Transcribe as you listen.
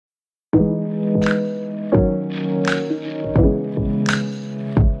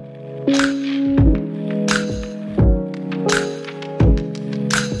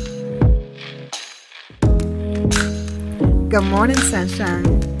Good morning, sunshine.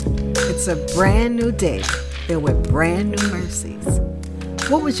 It's a brand new day filled with brand new mercies.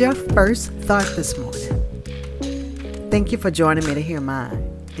 What was your first thought this morning? Thank you for joining me to hear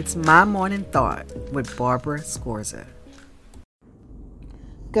mine. It's My Morning Thought with Barbara Scorza.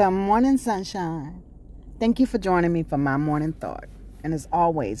 Good morning, sunshine. Thank you for joining me for My Morning Thought. And as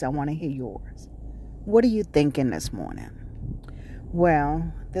always, I want to hear yours. What are you thinking this morning?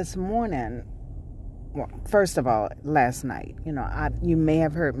 Well, this morning, first of all, last night, you may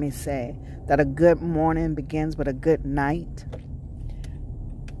have heard me say that a good morning begins with a good night.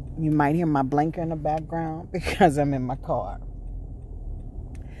 You might hear my blinker in the background because I'm in my car.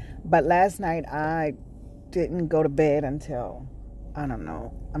 But last night, I didn't go to bed until,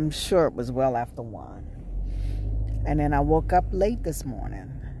 I'm sure it was well after 1. And then I woke up late this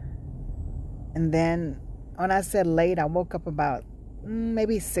morning. And then when I said late, I woke up about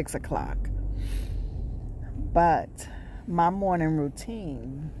maybe 6 o'clock. But my morning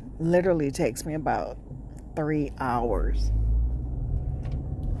routine literally takes me about 3 hours.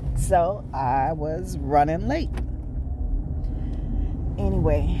 So I was running late.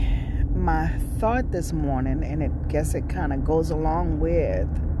 Anyway, my thought this morning, and I guess it kind of goes along with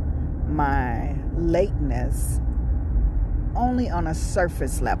my lateness, only on a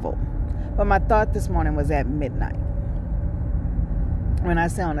surface level. But my thought this morning was at midnight. When I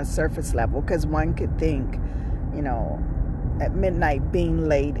say on a surface level, because one could think, at midnight being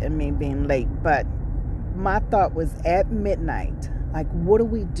late and me being late. But my thought was at midnight, like, what do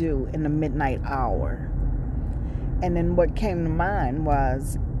we do in the midnight hour? And then what came to mind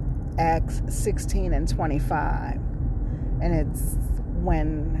was Acts 16 and 25. And it's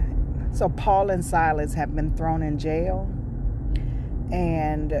so Paul and Silas have been thrown in jail.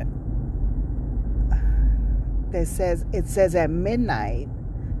 And it says at midnight,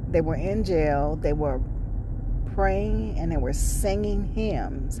 they were in jail, they were praying, and they were singing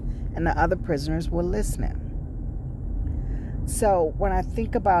hymns, and the other prisoners were listening. So when I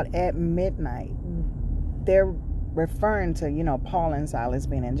think about at midnight, they're referring to, Paul and Silas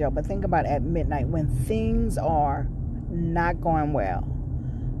being in jail, but think about at midnight when things are not going well,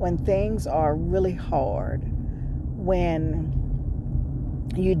 when things are really hard, when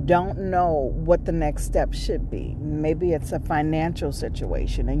you don't know what the next step should be. Maybe it's a financial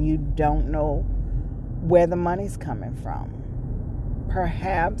situation and you don't know where the money's coming from.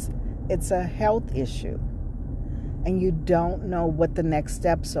 Perhaps it's a health issue and you don't know what the next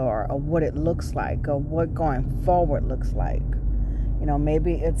steps are or what it looks like or what going forward looks like.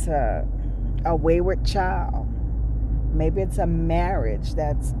 Maybe it's a wayward child. Maybe it's a marriage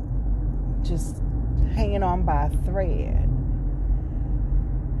that's just hanging on by a thread.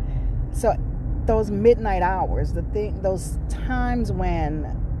 So those midnight hours, those times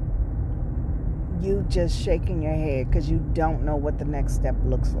when you just shaking your head because you don't know what the next step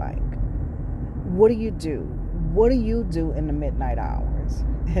looks like. What do you do? What do you do in the midnight hours?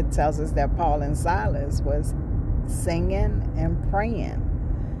 It tells us that Paul and Silas was singing and praying,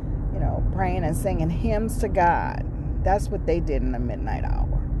 praying and singing hymns to God. That's what they did in the midnight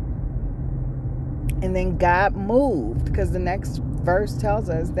hour. And then God moved, because the next verse tells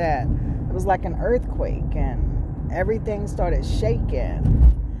us that it was like an earthquake and everything started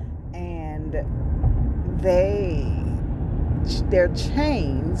shaking, and their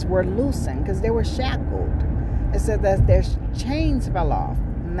chains were loosened because they were shackled. It said that their chains fell off.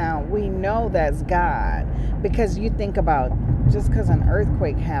 Now we know that's God, because you think about, just because an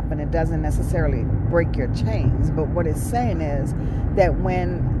earthquake happened, it doesn't necessarily break your chains. But what it's saying is that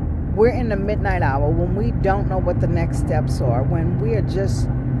when we're in the midnight hour, when we don't know what the next steps are, when we are just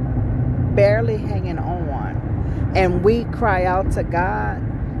barely hanging on, and we cry out to God,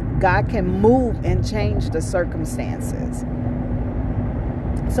 God can move and change the circumstances.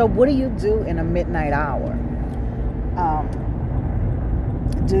 So what do you do in a midnight hour?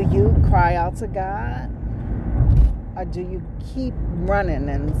 Do you cry out to God? Or do you keep running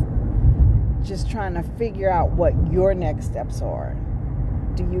and just trying to figure out what your next steps are?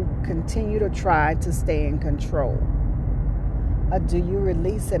 Do you continue to try to stay in control? Or do you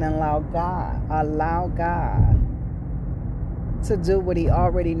release it and allow God to do what he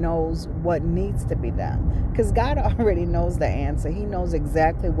already knows what needs to be done? Because God already knows the answer. He knows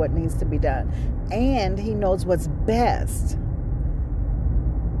exactly what needs to be done. And he knows what's best.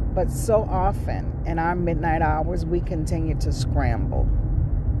 But so often in our midnight hours, we continue to scramble.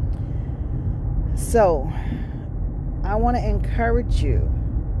 So I want to encourage you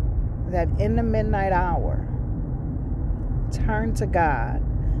that in the midnight hour, turn to God.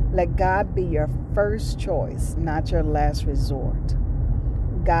 Let God be your first choice, not your last resort.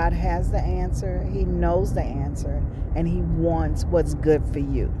 God has the answer. He knows the answer. And He wants what's good for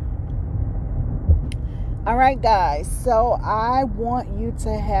you. All right, guys. So I want you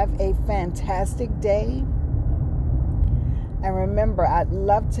to have a fantastic day. And remember, I'd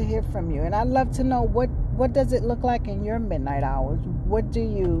love to hear from you. And I'd love to know what does it look like in your midnight hours? What do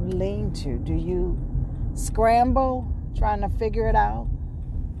you lean to? Do you scramble trying to figure it out?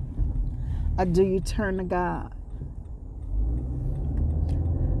 Or do you turn to God?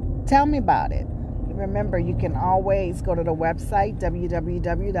 Tell me about it. Remember, you can always go to the website,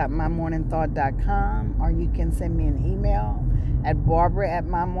 www.mymorningthought.com, or you can send me an email at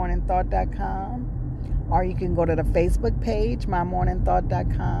barbara@mymorningthought.com. Or you can go to the Facebook page,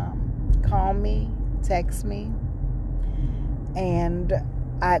 mymorningthought.com. Call me, text me. And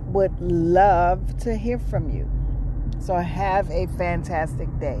I would love to hear from you. So have a fantastic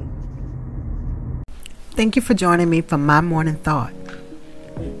day. Thank you for joining me for My Morning Thought.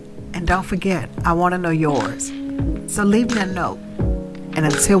 And don't forget, I want to know yours. So leave me a note. And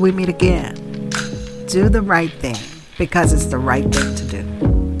until we meet again, do the right thing because it's the right thing to do.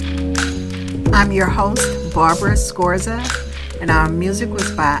 I'm your host, Barbara Scorza, and our music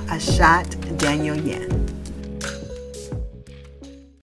was by Ashat Daniel Yen.